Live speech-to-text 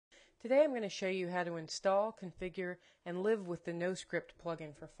Today I'm going to show you how to install, configure, and live with the NoScript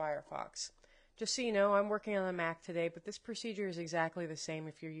plugin for Firefox. Just so you know, I'm working on a Mac today, but this procedure is exactly the same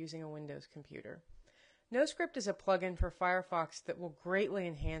if you're using a Windows computer. NoScript is a plugin for Firefox that will greatly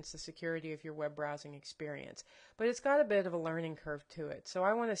enhance the security of your web browsing experience, but it's got a bit of a learning curve to it, so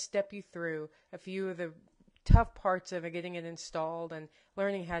I want to step you through a few of the tough parts of getting it installed and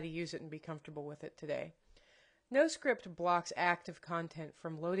learning how to use it and be comfortable with it today. NoScript blocks active content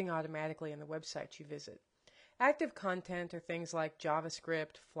from loading automatically in the websites you visit. Active content are things like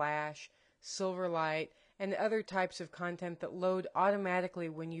JavaScript, Flash, Silverlight, and other types of content that load automatically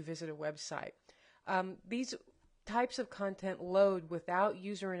when you visit a website. These types of content load without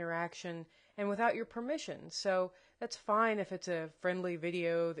user interaction and without your permission. So that's fine if it's a friendly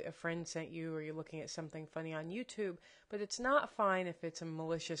video that a friend sent you or you're looking at something funny on YouTube, but it's not fine if it's a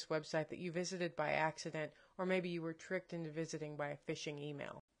malicious website that you visited by accident or maybe you were tricked into visiting by a phishing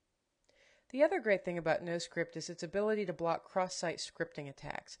email. The other great thing about NoScript is its ability to block cross-site scripting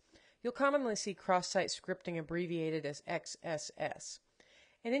attacks. You'll commonly see cross-site scripting abbreviated as XSS.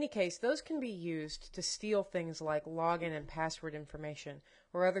 In any case, those can be used to steal things like login and password information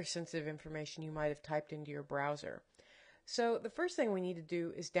or other sensitive information you might have typed into your browser. So the first thing we need to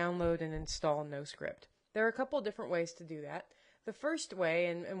do is download and install NoScript. There are a couple of different ways to do that. The first way,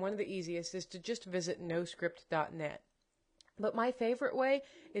 and one of the easiest, is to just visit noscript.net. But my favorite way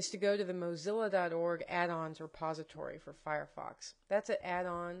is to go to the mozilla.org add-ons repository for Firefox. That's at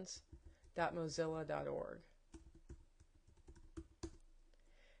addons.mozilla.org.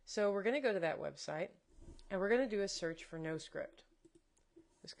 So we're going to go to that website, and we're going to do a search for NoScript.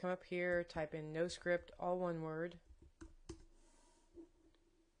 Just come up here, type in NoScript, all one word.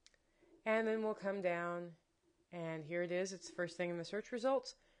 And then we'll come down, and here it is. It's the first thing in the search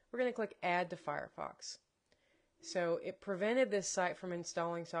results. We're going to click Add to Firefox. So it prevented this site from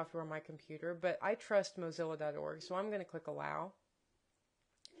installing software on my computer, but I trust mozilla.org, so I'm going to click Allow.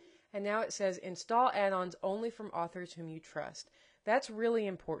 And now it says install add-ons only from authors whom you trust. That's really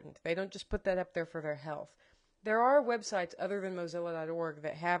important. They don't just put that up there for their health. There are websites other than mozilla.org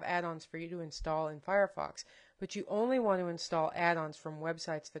that have add-ons for you to install in Firefox, but you only want to install add-ons from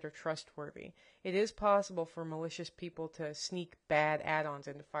websites that are trustworthy. It is possible for malicious people to sneak bad add-ons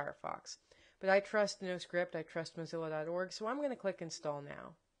into Firefox. But I trust NoScript, I trust mozilla.org, so I'm going to click Install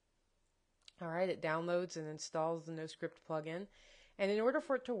Now. Alright, it downloads and installs the NoScript plugin. And in order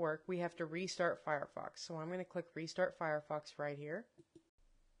for it to work, we have to restart Firefox. So I'm going to click Restart Firefox right here.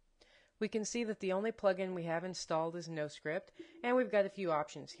 We can see that the only plugin we have installed is NoScript, and we've got a few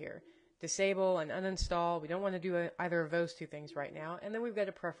options here. Disable and uninstall. We don't want to do either of those two things right now. And then we've got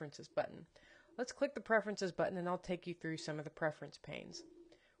a Preferences button. Let's click the Preferences button and I'll take you through some of the preference panes.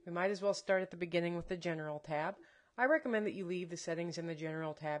 We might as well start at the beginning with the General tab. I recommend that you leave the settings in the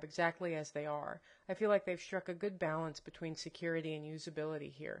General tab exactly as they are. I feel like they've struck a good balance between security and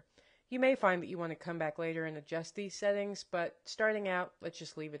usability here. You may find that you want to come back later and adjust these settings, but starting out, let's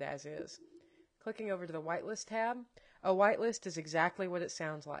just leave it as is. Clicking over to the Whitelist tab, a whitelist is exactly what it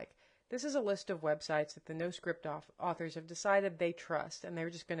sounds like. This is a list of websites that the NoScript authors have decided they trust, and they're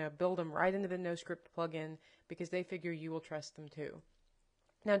just going to build them right into the NoScript plugin because they figure you will trust them too.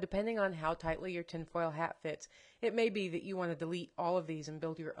 Now, depending on how tightly your tinfoil hat fits, it may be that you want to delete all of these and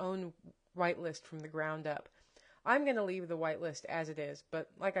build your own whitelist from the ground up. I'm going to leave the whitelist as it is, but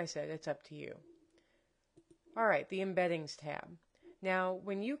like I said, it's up to you. Alright, the Embeddings tab. Now,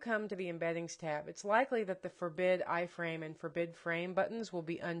 when you come to the Embeddings tab, it's likely that the Forbid iframe and Forbid Frame buttons will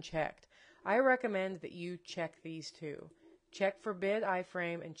be unchecked. I recommend that you check these two. Check Forbid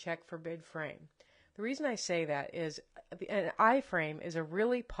iframe and check Forbid Frame. The reason I say that is an iframe is a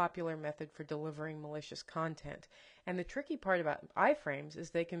really popular method for delivering malicious content. And the tricky part about iframes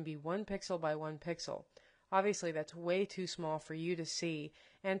is they can be 1 pixel by 1 pixel. Obviously, that's way too small for you to see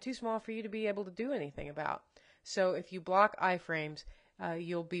and too small for you to be able to do anything about. So if you block iframes,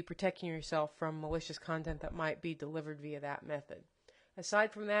 you'll be protecting yourself from malicious content that might be delivered via that method.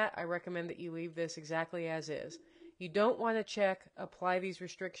 Aside from that, I recommend that you leave this exactly as is. You don't want to check apply these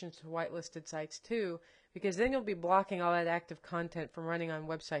restrictions to whitelisted sites too, because then you'll be blocking all that active content from running on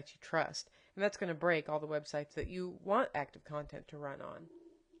websites you trust. And that's going to break all the websites that you want active content to run on.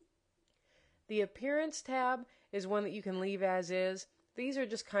 The Appearance tab is one that you can leave as is. These are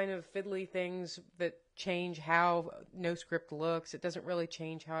just kind of fiddly things that change how NoScript looks. It doesn't really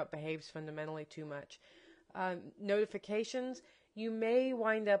change how it behaves fundamentally too much. Notifications. You may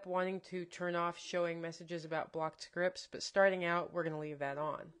wind up wanting to turn off showing messages about blocked scripts, but starting out, we're going to leave that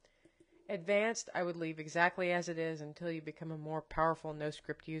on. Advanced, I would leave exactly as it is until you become a more powerful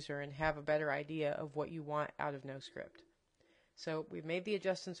NoScript user and have a better idea of what you want out of NoScript. So we've made the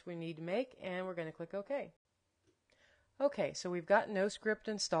adjustments we need to make, and we're going to click OK. Okay, so we've got NoScript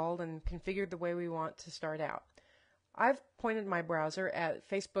installed and configured the way we want to start out. I've pointed my browser at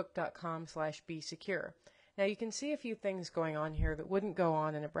facebook.com/bsecure. Now you can see a few things going on here that wouldn't go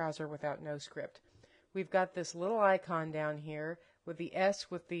on in a browser without NoScript. We've got this little icon down here with the S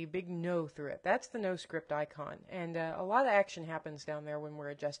with the big no through it. That's the NoScript icon, and a lot of action happens down there when we're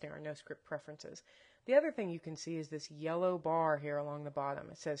adjusting our NoScript preferences. The other thing you can see is this yellow bar here along the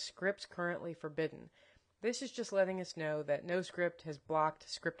bottom. It says scripts currently forbidden. This is just letting us know that NoScript has blocked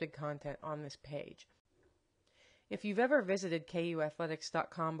scripted content on this page. If you've ever visited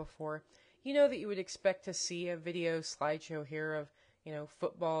kuathletics.com before, you know that you would expect to see a video slideshow here of,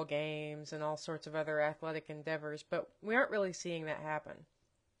 football games and all sorts of other athletic endeavors, but we aren't really seeing that happen.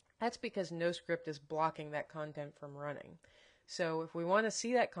 That's because NoScript is blocking that content from running. So if we want to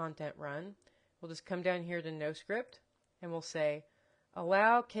see that content run, we'll just come down here to NoScript and we'll say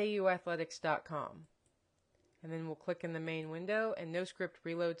allow kuathletics.com. And then we'll click in the main window and NoScript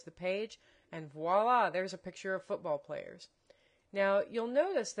reloads the page, and voila, there's a picture of football players. Now you'll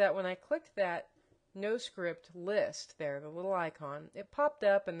notice that when I clicked that NoScript list there, the little icon, it popped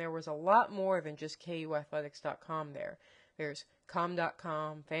up and there was a lot more than just kuathletics.com there. There's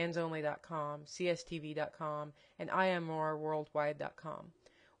com.com, fansonly.com, cstv.com, and imrworldwide.com.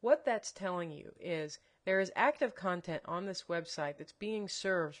 What that's telling you is there is active content on this website that's being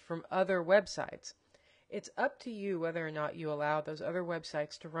served from other websites. It's up to you whether or not you allow those other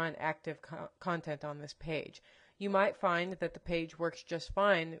websites to run active content on this page. You might find that the page works just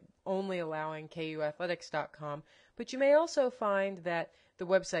fine, only allowing kuathletics.com, but you may also find that the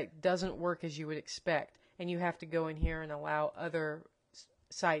website doesn't work as you would expect, and you have to go in here and allow other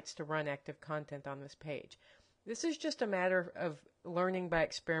sites to run active content on this page. This is just a matter of learning by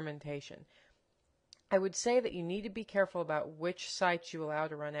experimentation. I would say that you need to be careful about which sites you allow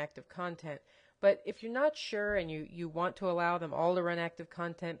to run active content, but if you're not sure and you want to allow them all to run active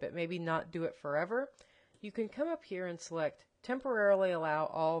content but maybe not do it forever, you can come up here and select temporarily allow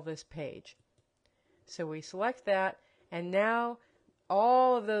all this page. So we select that, and now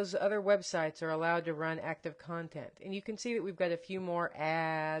all of those other websites are allowed to run active content. And you can see that we've got a few more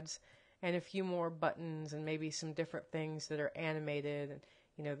ads and a few more buttons and maybe some different things that are animated, and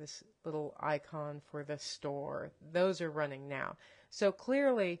this little icon for the store. Those are running now. So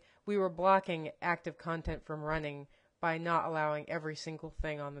clearly we were blocking active content from running by not allowing every single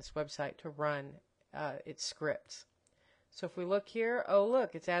thing on this website to run its scripts. So if we look here, oh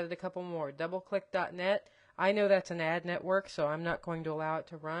look, it's added a couple more. DoubleClick.net, I know that's an ad network, so I'm not going to allow it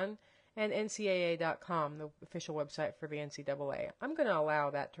to run. And NCAA.com, the official website for the NCAA. I'm going to allow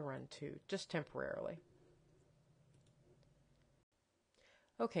that to run too, just temporarily.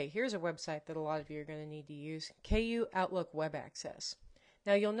 Okay, here's a website that a lot of you are going to need to use, KU Outlook Web Access.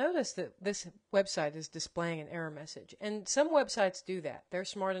 Now you'll notice that this website is displaying an error message, and some websites do that. They're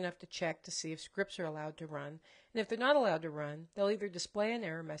smart enough to check to see if scripts are allowed to run, and if they're not allowed to run, they'll either display an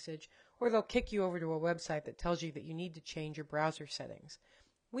error message or they'll kick you over to a website that tells you that you need to change your browser settings.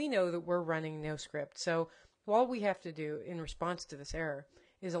 We know that we're running NoScript, so all we have to do in response to this error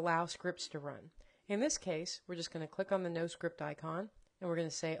is allow scripts to run. In this case, we're just going to click on the NoScript icon, and we're going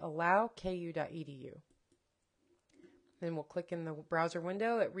to say allow ku.edu. Then we'll click in the browser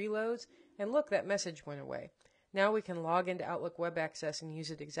window, it reloads, and look, that message went away. Now we can log into Outlook Web Access and use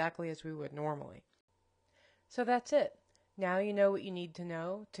it exactly as we would normally. So that's it. Now you know what you need to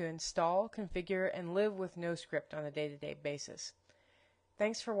know to install, configure, and live with NoScript on a day-to-day basis.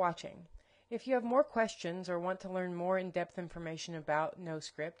 Thanks for watching. If you have more questions or want to learn more in-depth information about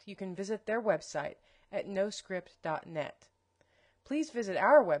NoScript, you can visit their website at noscript.net. Please visit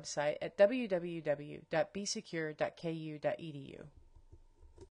our website at www.bsecure.ku.edu.